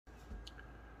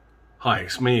Hi,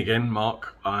 it's me again,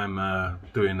 Mark. I'm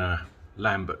doing a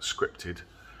Lambert scripted,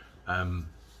 and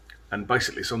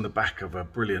basically it's on the back of a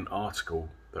brilliant article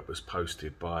that was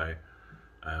posted by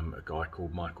a guy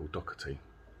called Michael Dougherty.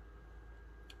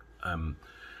 The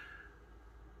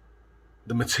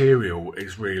material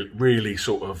is really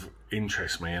sort of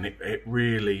interests me, and it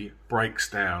really breaks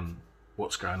down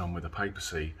what's going on with the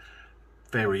papacy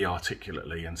very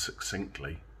articulately and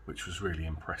succinctly, which was really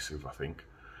impressive, I think.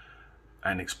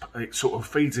 And it sort of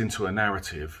feeds into a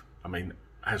narrative. I mean,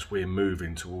 as we're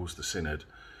moving towards the synod,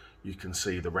 you can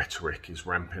see the rhetoric is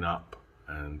ramping up,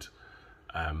 and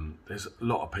there's a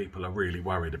lot of people are really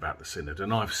worried about the synod.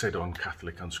 And I've said on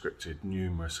Catholic Unscripted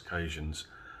numerous occasions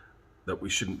that we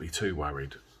shouldn't be too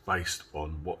worried based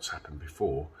on what's happened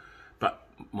before. But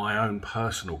my own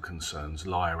personal concerns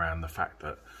lie around the fact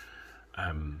that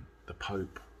the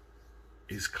Pope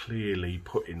is clearly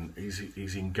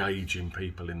he's engaging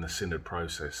people in the synod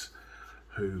process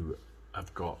who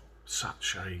have got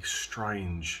such a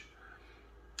strange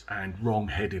and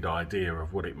wrong-headed idea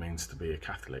of what it means to be a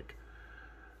Catholic.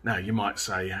 Now, you might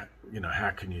say, you know,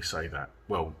 how can you say that?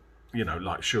 Well, you know,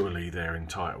 like, surely they're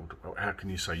entitled. How can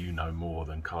you say you know more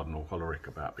than Cardinal Hollerich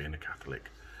about being a Catholic?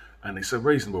 And it's a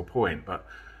reasonable point, but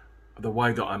the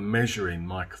way that I'm measuring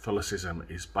my Catholicism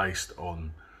is based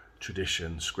on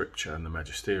tradition, scripture and the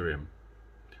magisterium,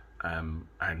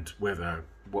 and whether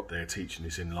what they're teaching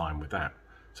is in line with that.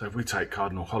 So if we take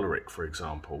Cardinal Hollerich, for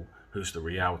example, who's the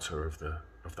realtor of the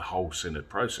whole synod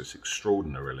process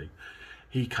extraordinarily,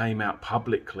 he came out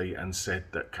publicly and said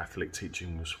that Catholic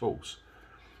teaching was false.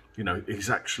 You know, he's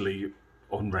actually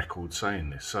on record saying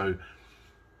this. So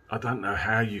I don't know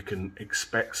how you can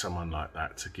expect someone like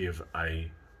that to give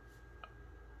a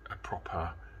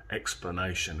proper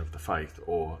explanation of the faith,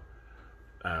 or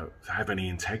have any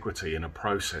integrity in a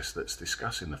process that's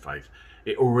discussing the faith.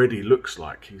 It already looks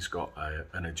like he's got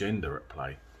an agenda at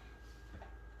play.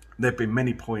 There have been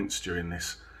many points during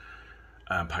this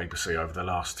papacy over the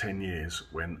last 10 years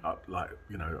when,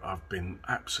 I've been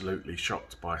absolutely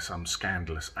shocked by some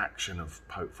scandalous action of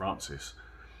Pope Francis,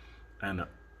 and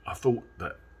I thought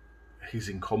that his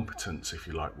incompetence, if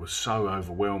you like, was so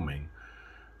overwhelming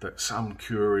that some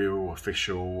curial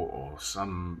official or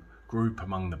some group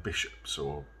among the bishops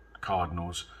or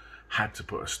cardinals had to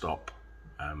put a stop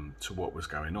to what was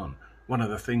going on. One of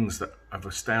the things that have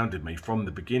astounded me from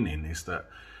the beginning is that,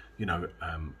 you know,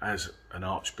 as an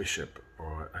archbishop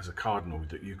or as a cardinal,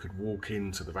 that you could walk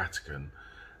into the Vatican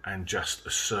and just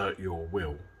assert your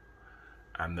will,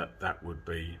 and that would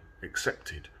be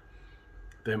accepted.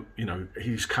 Then, you know,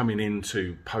 he's coming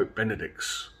into Pope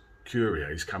Benedict's Curia,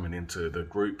 he's coming into the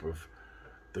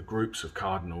groups of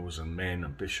cardinals and men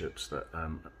and bishops that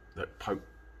Pope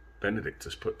Benedict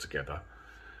has put together,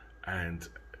 and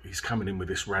he's coming in with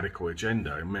this radical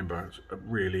agenda. I remember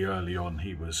really early on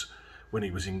when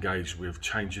he was engaged with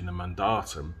changing the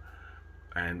mandatum,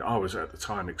 and I was at the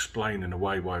time explaining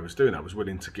away why he was doing that. I was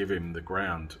willing to give him the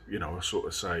ground, you know, sort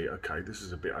of say, okay, this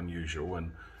is a bit unusual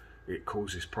and it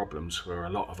causes problems for a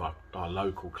lot of our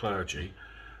local clergy,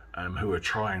 who are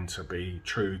trying to be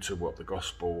true to what the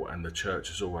gospel and the church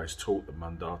has always taught the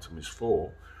mandatum is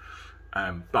for.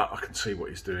 But I can see what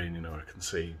he's doing, you know, I can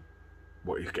see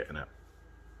what he's getting at.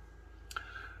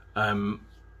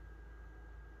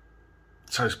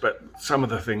 But some of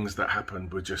the things that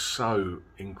happened were just so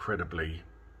incredibly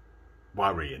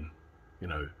worrying, you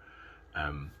know.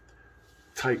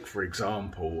 Take, for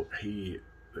example,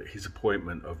 his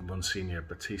appointment of Monsignor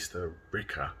Battista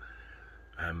Ricca,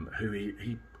 who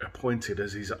he appointed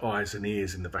as his eyes and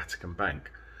ears in the Vatican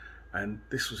Bank. And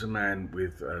this was a man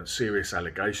with serious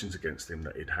allegations against him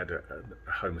that he'd had a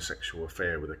homosexual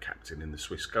affair with a captain in the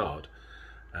Swiss Guard,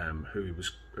 who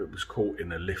was caught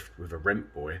in a lift with a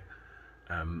rent boy,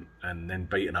 and then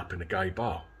beaten up in a gay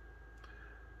bar.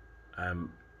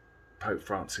 Pope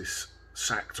Francis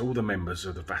sacked all the members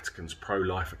of the Vatican's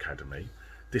pro-life academy,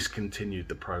 discontinued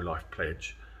the pro-life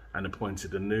pledge, and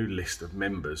appointed a new list of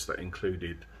members that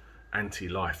included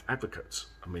anti-life advocates.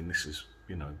 I mean, this is,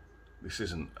 you know, this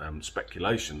isn't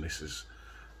speculation, this is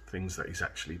things that he's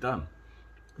actually done.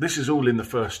 This is all in the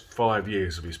first 5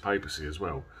 years of his papacy as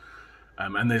well.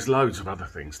 And there's loads of other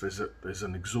things. There's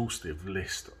an exhaustive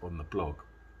list on the blog,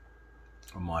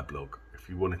 on my blog. If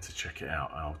you wanted to check it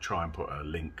out, I'll try and put a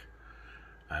link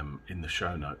in the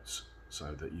show notes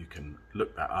so that you can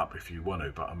look that up if you want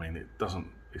to. But I mean,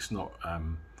 it's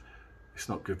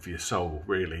not good for your soul,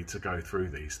 really, to go through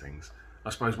these things. I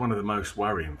suppose one of the most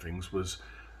worrying things was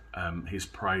his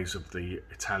praise of the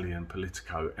Italian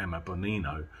politico Emma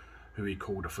Bonino, who he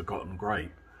called a forgotten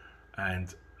grape.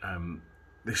 And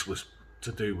this was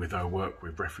to do with her work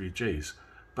with refugees.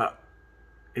 But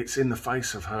it's in the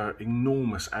face of her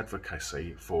enormous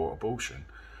advocacy for abortion.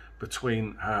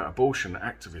 Between her abortion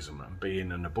activism and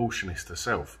being an abortionist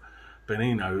herself,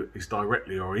 Benigno is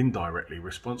directly or indirectly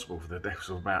responsible for the deaths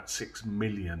of about 6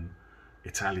 million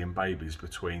Italian babies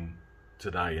between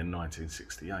today and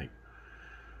 1968.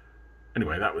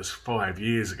 Anyway, that was 5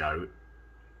 years ago.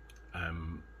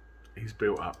 He's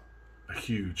built up a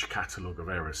huge catalogue of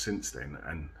errors since then,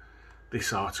 and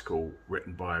this article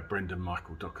written by Brendan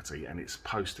Michael Dougherty, and it's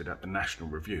posted at the National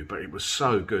Review, but it was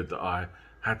so good that I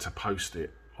had to post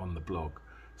it on the blog.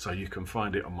 So you can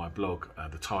find it on my blog.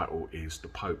 The title is The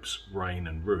Pope's Reign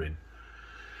and Ruin.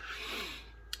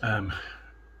 And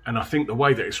I think the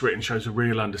way that it's written shows a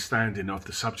real understanding of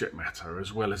the subject matter,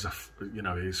 as well as,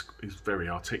 he's very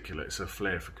articulate. It's a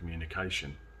flair for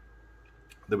communication.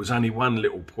 There was only one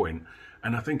little point,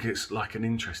 and I think it's like an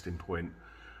interesting point,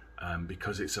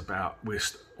 because it's about,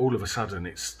 all of a sudden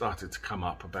it's started to come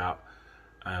up about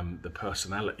the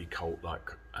personality cult,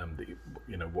 like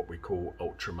what we call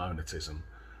ultramonatism,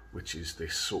 which is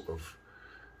this sort of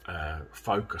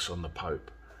focus on the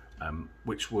Pope,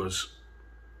 which was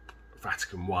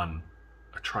Vatican I,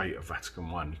 a trait of Vatican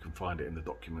I. You can find it in the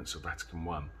documents of Vatican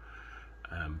I.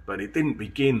 But it didn't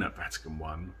begin at Vatican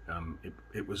I.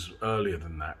 It was earlier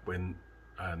than that, when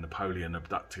Napoleon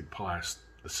abducted Pius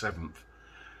VII.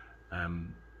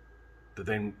 The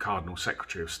then Cardinal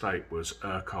Secretary of State was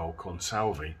Ercole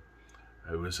Consalvi,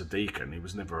 who was a deacon. He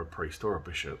was never a priest or a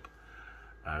bishop,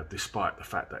 despite the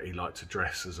fact that he liked to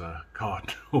dress as a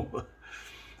cardinal.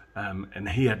 And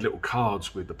he had little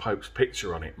cards with the Pope's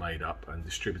picture on it made up and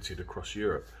distributed across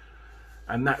Europe.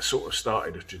 And that sort of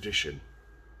started a tradition.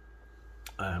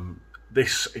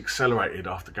 This accelerated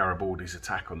after Garibaldi's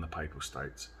attack on the Papal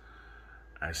States,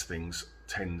 as things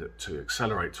tend to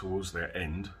accelerate towards their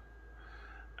end.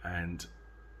 And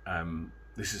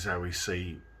this is how we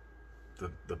see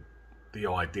the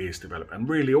ideas develop. And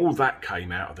really all that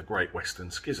came out of the Great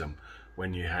Western Schism,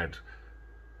 when you had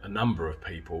a number of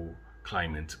people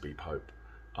claiming to be Pope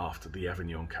after the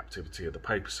Avignon captivity of the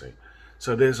papacy.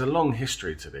 So there's a long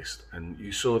history to this, and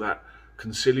you saw that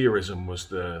conciliarism was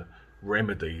the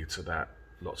remedy to that.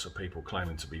 Lots of people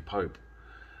claiming to be Pope.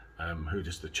 Who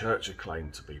does the Church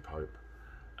acclaim to be Pope?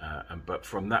 But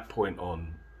from that point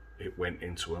on, it went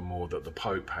into a more that the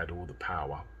Pope had all the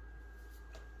power,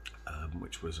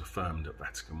 which was affirmed at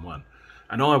Vatican I.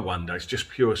 And I wonder, it's just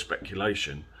pure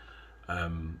speculation,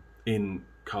 in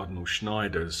Cardinal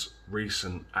Schneider's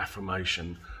recent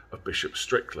affirmation of Bishop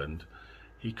Strickland,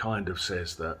 he kind of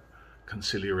says that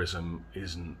conciliarism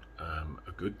isn't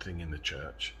a good thing in the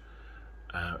Church.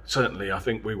 Certainly, I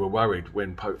think we were worried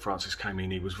when Pope Francis came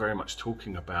in. He was very much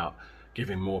talking about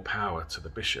giving more power to the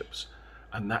bishops.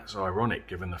 And that's ironic,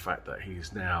 given the fact that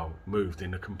he's now moved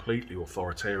in a completely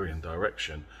authoritarian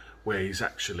direction, where he's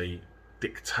actually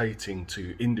dictating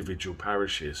to individual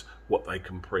parishes what they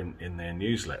can print in their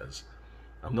newsletters.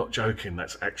 I'm not joking,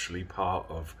 that's actually part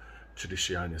of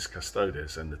Traditionis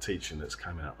Custodes and the teaching that's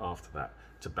come out after that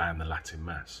to ban the Latin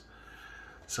Mass.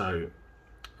 So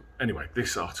anyway,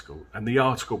 this article, and the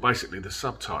article, basically the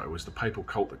subtitle was "The Papal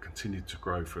Cult That Continued to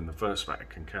Grow from the First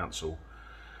Vatican Council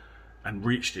and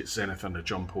Reached Its Zenith under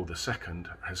John Paul II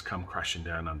Has Come Crashing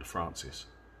Down under Francis."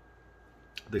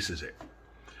 This is it.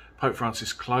 Pope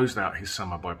Francis closed out his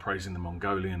summer by praising the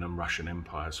Mongolian and Russian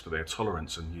empires for their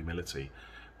tolerance and humility,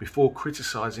 before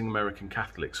criticising American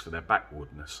Catholics for their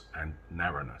backwardness and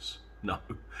narrowness. No,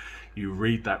 you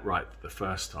read that right the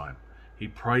first time. He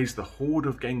praised the horde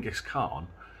of Genghis Khan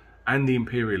and the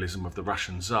imperialism of the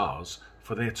Russian Tsars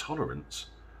for their tolerance,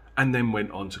 and then went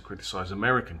on to criticise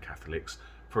American Catholics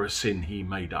for a sin he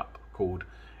made up called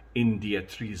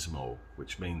indietrismo,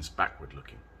 which means backward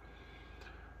looking.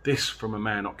 This from a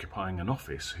man occupying an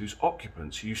office whose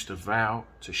occupants used to vow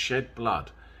to shed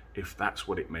blood if that's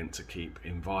what it meant to keep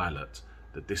inviolate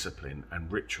the discipline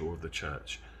and ritual of the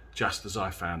Church, just as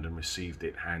I found and received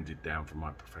it handed down from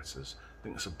my professors. I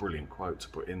think that's a brilliant quote to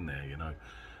put in there, you know.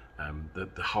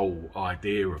 The whole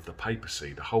idea of the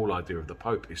papacy, the whole idea of the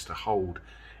Pope is to hold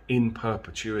in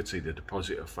perpetuity the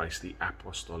deposit of faith, the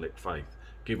apostolic faith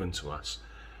given to us,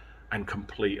 and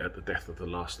complete at the death of the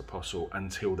last apostle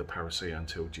until the parousia,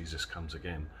 until Jesus comes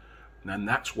again. And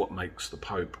that's what makes the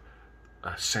Pope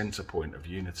a centre point of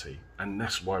unity, and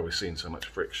that's why we're seeing so much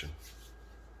friction.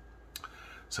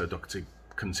 So Dougherty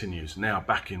continues, now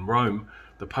back in Rome,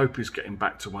 the Pope is getting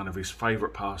back to one of his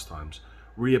favourite pastimes,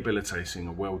 rehabilitating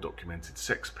a well-documented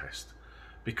sex pest,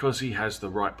 because he has the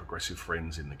right progressive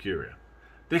friends in the Curia.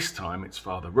 This time it's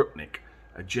Father Rupnik,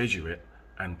 a Jesuit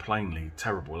and plainly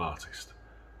terrible artist.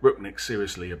 Rupnik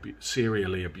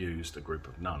serially abused a group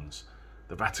of nuns.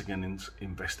 the Vatican's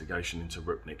investigation into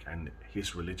Rupnik and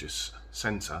his religious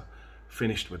centre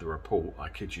finished with a report, I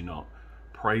kid you not,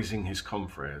 praising his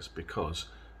confreres because,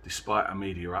 despite a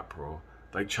media uproar,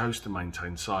 they chose to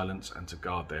maintain silence and to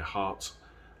guard their hearts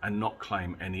and not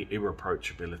claim any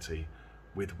irreproachability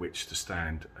with which to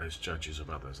stand as judges of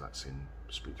others. That's in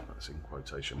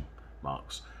quotation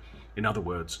marks. In other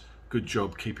words, good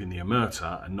job keeping the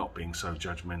omerta and not being so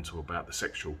judgmental about the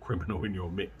sexual criminal in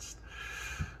your midst.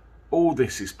 All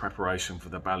this is preparation for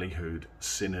the ballyhooed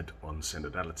Synod on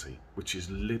Synodality, which is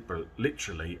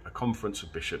literally a conference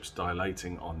of bishops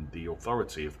dilating on the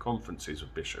authority of conferences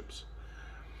of bishops.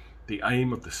 The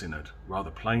aim of the Synod,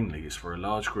 rather plainly, is for a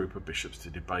large group of bishops to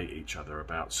debate each other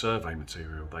about survey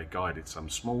material they guided some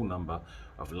small number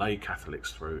of lay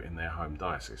Catholics through in their home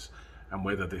diocese, and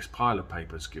whether this pile of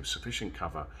papers gives sufficient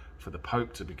cover for the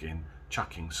Pope to begin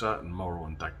chucking certain moral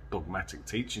and dogmatic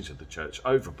teachings of the Church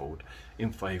overboard in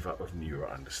favour of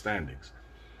newer understandings.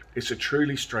 It's a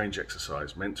truly strange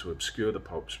exercise meant to obscure the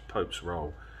Pope's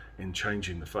role in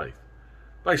changing the faith.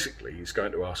 Basically, he's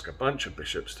going to ask a bunch of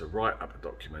bishops to write up a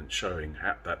document showing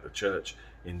that the Church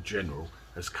in general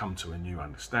has come to a new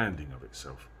understanding of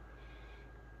itself.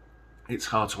 It's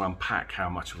hard to unpack how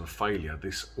much of a failure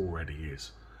this already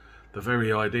is. The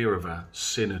very idea of a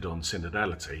synod on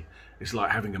synodality is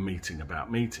like having a meeting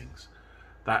about meetings.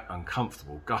 That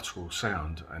uncomfortable guttural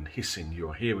sound and hissing you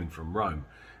are hearing from Rome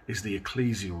is the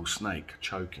ecclesial snake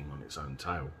choking on its own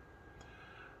tail.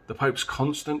 The Pope's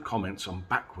constant comments on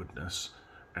backwardness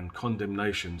and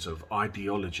condemnations of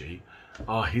ideology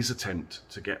are his attempt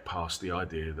to get past the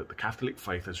idea that the Catholic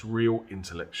faith has real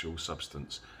intellectual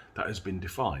substance that has been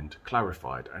defined,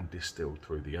 clarified and distilled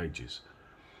through the ages.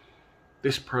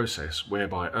 This process,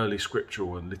 whereby early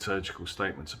scriptural and liturgical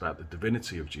statements about the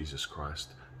divinity of Jesus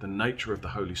Christ, the nature of the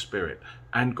Holy Spirit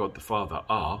and God the Father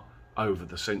are, over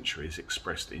the centuries,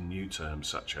 expressed in new terms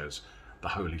such as the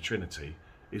Holy Trinity,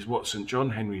 is what St. John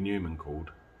Henry Newman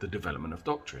called the development of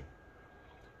doctrine.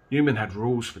 Newman had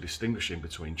rules for distinguishing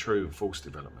between true and false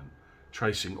development,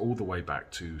 tracing all the way back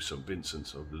to St.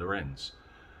 Vincent of Lérins.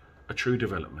 A true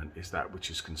development is that which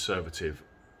is conservative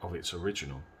of its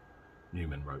original,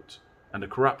 Newman wrote, and a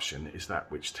corruption is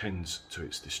that which tends to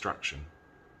its destruction.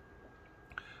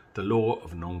 The law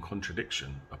of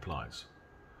non-contradiction applies.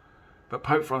 But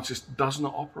Pope Francis does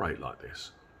not operate like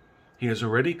this. He has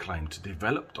already claimed to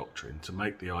develop doctrine to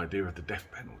make the idea of the death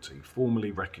penalty,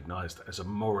 formally recognised as a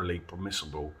morally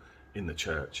permissible in the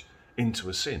Church, into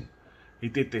a sin. He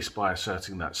did this by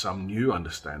asserting that some new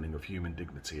understanding of human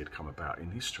dignity had come about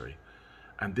in history,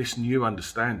 and this new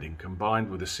understanding,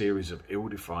 combined with a series of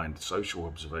ill-defined social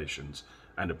observations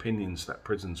and opinions that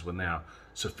prisons were now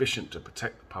sufficient to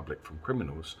protect the public from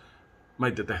criminals,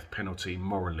 made the death penalty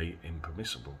morally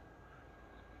impermissible.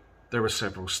 There are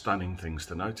several stunning things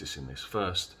to notice in this.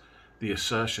 First, the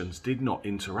assertions did not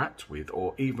interact with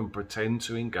or even pretend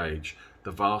to engage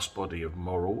the vast body of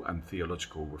moral and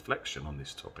theological reflection on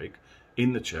this topic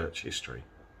in the Church history.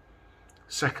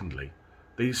 Secondly,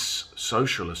 these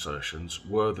social assertions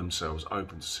were themselves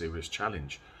open to serious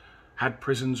challenge. Had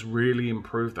prisons really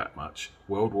improved that much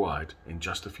worldwide in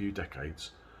just a few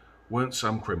decades? Weren't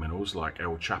some criminals, like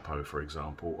El Chapo for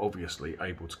example, obviously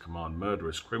able to command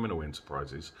murderous criminal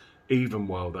enterprises even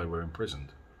while they were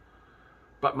imprisoned?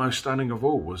 But most stunning of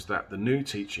all was that the new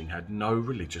teaching had no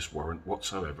religious warrant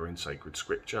whatsoever in sacred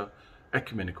scripture,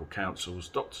 ecumenical councils,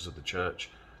 doctors of the Church,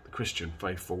 the Christian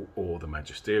faithful or the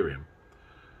magisterium.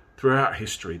 Throughout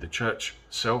history, the Church's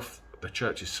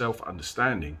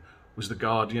self-understanding was the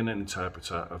guardian and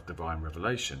interpreter of divine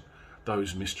revelation,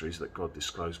 those mysteries that God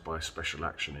disclosed by special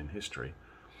action in history.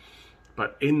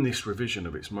 But in this revision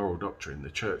of its moral doctrine,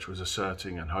 the Church was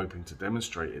asserting and hoping to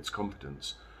demonstrate its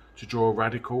competence to draw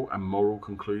radical and moral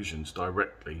conclusions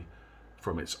directly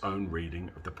from its own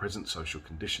reading of the present social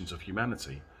conditions of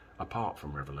humanity, apart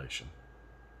from revelation.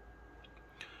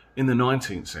 In the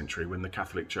 19th century, when the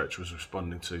Catholic Church was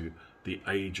responding to the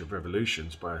age of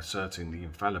revolutions by asserting the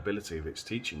infallibility of its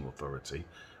teaching authority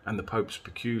and the Pope's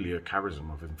peculiar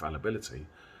charism of infallibility,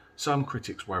 some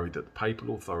critics worried that the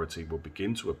papal authority would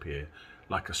begin to appear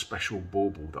like a special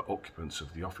bauble that occupants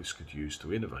of the office could use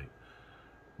to innovate.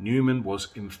 Newman was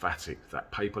emphatic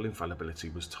that papal infallibility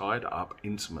was tied up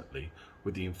intimately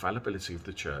with the infallibility of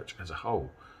the Church as a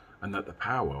whole, and that the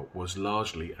power was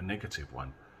largely a negative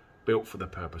one, built for the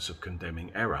purpose of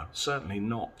condemning error, certainly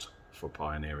not for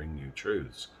pioneering new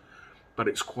truths. But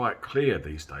it's quite clear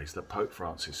these days that Pope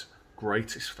Francis'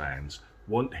 greatest fans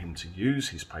want him to use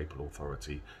his papal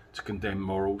authority to condemn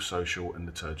moral, social and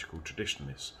liturgical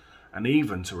traditionalists, and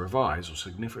even to revise or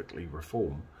significantly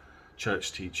reform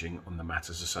church teaching on the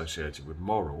matters associated with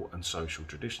moral and social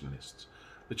traditionalists,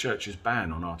 the church's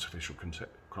ban on artificial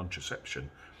contraception,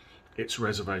 its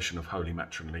reservation of holy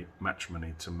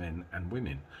matrimony to men and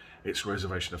women, its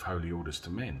reservation of holy orders to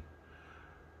men.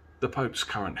 The Pope's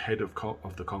current head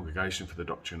of the Congregation for the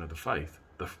Doctrine of the Faith,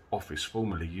 the office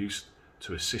formerly used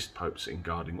to assist popes in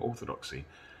guarding orthodoxy,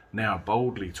 now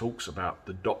boldly talks about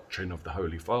the doctrine of the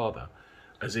Holy Father,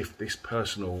 as if this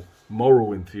personal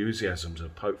moral enthusiasms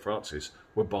of Pope Francis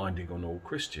were binding on all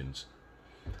Christians.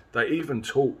 They even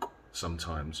talk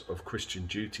sometimes of Christian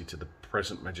duty to the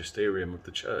present magisterium of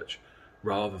the Church,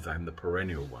 rather than the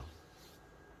perennial one.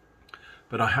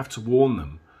 But I have to warn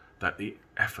them that the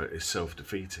effort is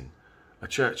self-defeating. A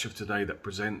church of today that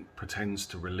pretends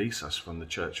to release us from the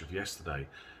church of yesterday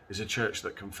is a church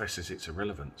that confesses its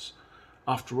irrelevance.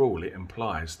 After all, it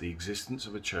implies the existence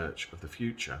of a church of the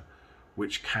future,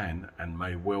 which can and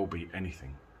may well be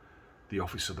anything. The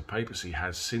office of the papacy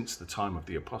has, since the time of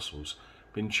the apostles,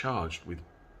 been charged with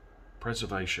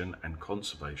preservation and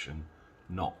conservation,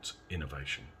 not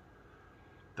innovation.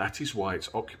 That is why its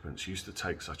occupants used to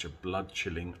take such a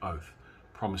blood-chilling oath,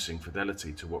 promising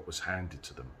fidelity to what was handed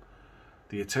to them.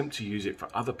 The attempt to use it for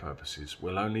other purposes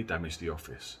will only damage the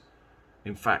office.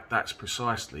 In fact, that's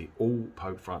precisely all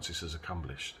Pope Francis has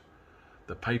accomplished.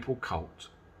 The papal cult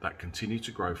that continued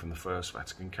to grow from the First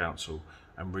Vatican Council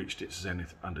and reached its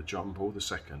zenith under John Paul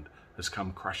II has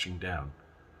come crashing down.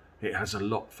 It has a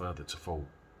lot further to fall.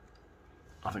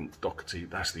 I think Dougherty,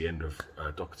 that's the end of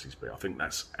Dougherty's bit. I think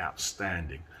that's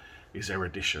outstanding. His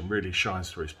erudition really shines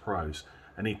through his prose,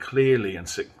 and he clearly and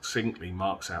succinctly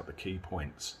marks out the key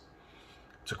points.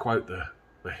 To quote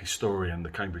the historian, the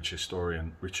Cambridge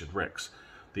historian Richard Rex,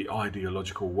 the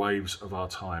ideological waves of our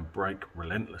time break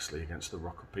relentlessly against the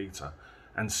Rock of Peter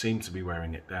and seem to be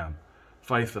wearing it down.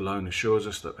 Faith alone assures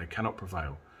us that they cannot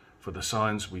prevail, for the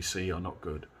signs we see are not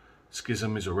good.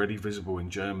 Schism is already visible in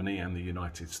Germany and the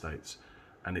United States,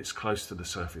 and it's close to the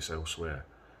surface elsewhere.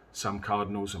 Some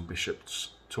cardinals and bishops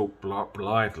talk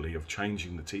blithely of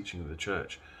changing the teaching of the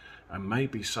Church, and may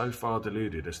be so far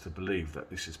deluded as to believe that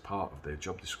this is part of their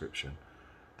job description.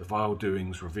 The vile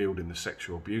doings revealed in the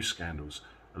sexual abuse scandals,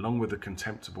 along with the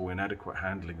contemptible, inadequate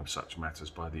handling of such matters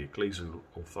by the ecclesial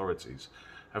authorities,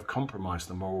 have compromised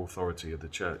the moral authority of the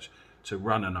Church to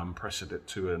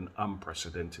an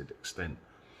unprecedented extent.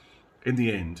 In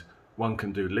the end, one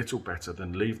can do little better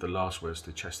than leave the last words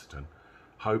to Chesterton.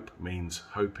 Hope means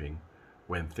hoping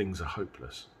when things are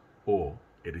hopeless, or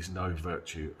it is no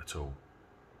virtue at all.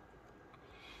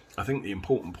 I think the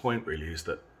important point really is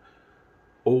that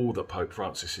all that Pope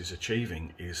Francis is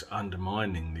achieving is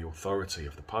undermining the authority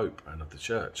of the Pope and of the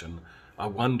Church, and I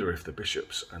wonder if the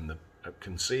bishops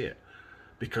can see it,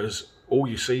 because all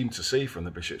you seem to see from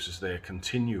the bishops is their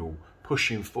continual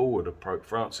pushing forward of Pope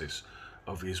Francis,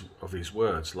 of his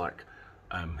words, like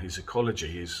his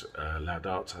ecology, his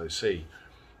Laudato Si,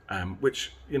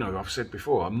 which, you know, I've said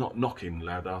before, I'm not knocking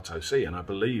Laudato Si, and I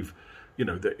believe, you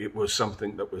know, that it was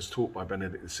something that was taught by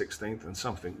Benedict XVI and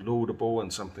something laudable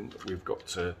and something that we've got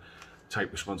to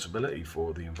take responsibility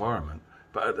for the environment.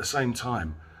 But at the same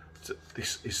time,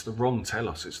 this is the wrong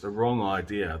telos. It's the wrong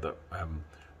idea that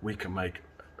we can make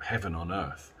heaven on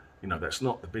earth. You know, that's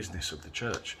not the business of the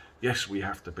Church. Yes, we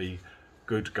have to be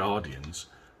good guardians,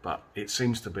 but it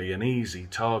seems to be an easy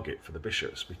target for the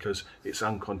bishops because it's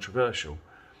uncontroversial.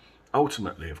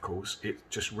 Ultimately, of course, it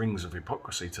just rings of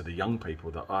hypocrisy to the young people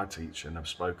that I teach and have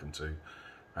spoken to,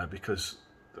 because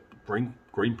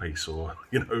Greenpeace or,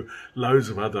 you know, loads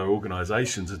of other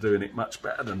organisations are doing it much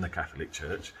better than the Catholic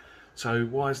Church. So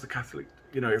why is the Catholic,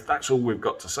 you know, if that's all we've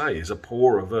got to say is a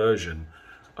poorer version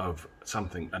of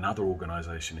something another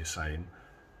organisation is saying,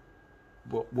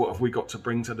 what have we got to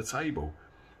bring to the table?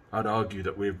 I'd argue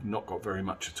that we've not got very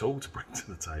much at all to bring to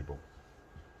the table.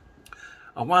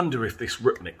 I wonder if this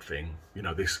Rupnik thing, you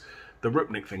know, the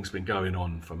Rupnik thing's been going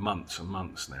on for months and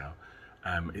months now.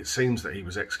 It seems that he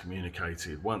was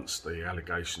excommunicated once the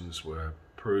allegations were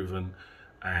proven,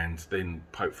 and then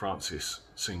Pope Francis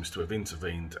seems to have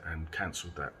intervened and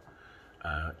cancelled that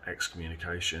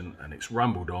excommunication, and it's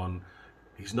rumbled on.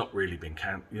 He's not really been,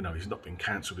 he's not been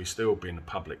cancelled. He's still been a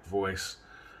public voice,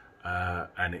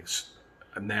 and it's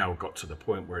now got to the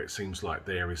point where it seems like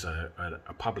there is a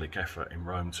public effort in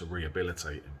Rome to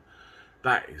rehabilitate him.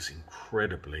 That is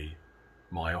incredibly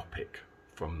myopic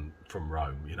from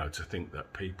Rome, you know, to think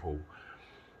that people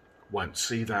won't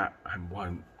see that and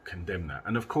won't condemn that.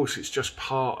 And of course, it's just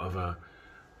part of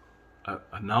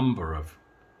a number of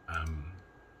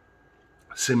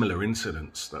similar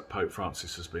incidents that Pope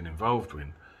Francis has been involved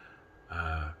in.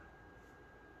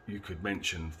 You could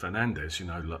mention Fernandez, you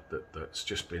know, that's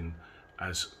just been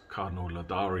as Cardinal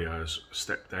Ladario has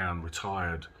stepped down,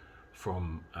 retired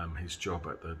from his job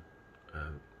at the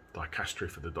dicastery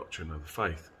for the doctrine of the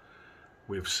faith,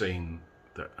 we've seen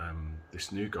that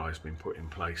this new guy has been put in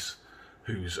place,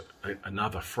 who's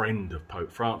another friend of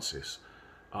Pope Francis,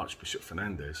 Archbishop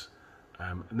Fernandez.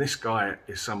 And this guy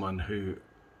is someone who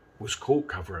was caught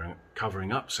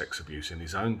covering up sex abuse in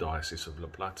his own diocese of La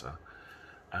Plata.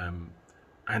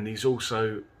 And he's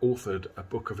also authored a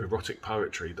book of erotic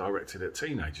poetry directed at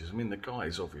teenagers. I mean, the guy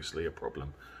is obviously a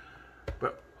problem.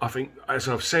 But I think, as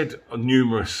I've said on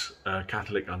numerous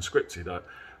Catholic Unscripted,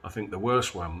 I think the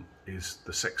worst one is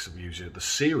the sex abuser, the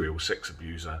serial sex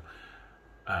abuser,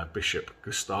 Bishop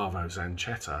Gustavo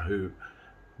Zanchetta, who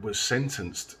was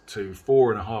sentenced to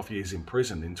 4.5 years in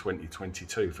prison in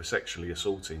 2022 for sexually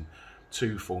assaulting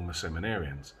 2 former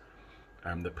seminarians.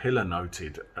 The Pillar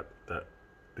noted that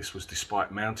this was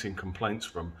despite mounting complaints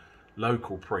from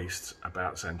local priests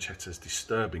about Zanchetta's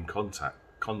disturbing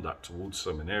conduct towards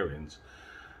seminarians.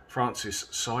 Francis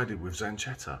sided with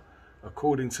Zanchetta.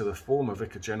 According to the former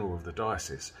Vicar General of the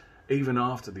diocese, even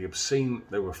after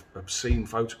there were obscene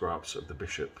photographs of the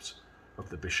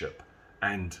bishop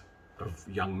and of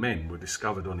young men were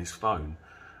discovered on his phone,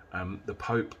 the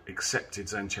Pope accepted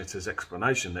Zanchetta's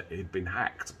explanation that he had been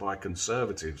hacked by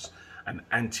conservatives and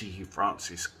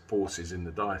anti-Francis forces in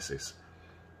the diocese.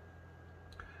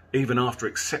 Even after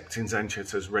accepting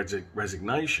Zanchetta's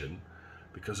resignation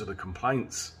because of the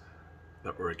complaints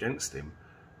that were against him,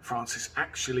 Francis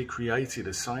actually created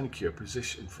a sinecure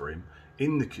position for him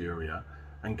in the Curia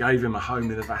and gave him a home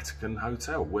in the Vatican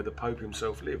Hotel where the Pope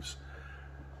himself lives.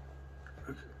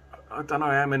 I don't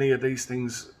know how many of these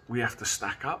things we have to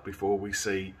stack up before we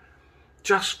see,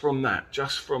 just from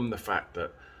the fact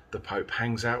that the Pope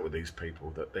hangs out with these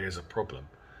people, that there's a problem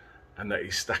and that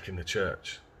he's stacking the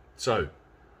church. So,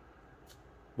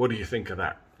 what do you think of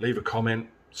that? Leave a comment,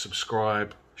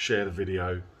 subscribe, share the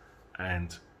video,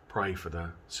 and pray for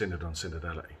the Synod on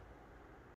Synodality.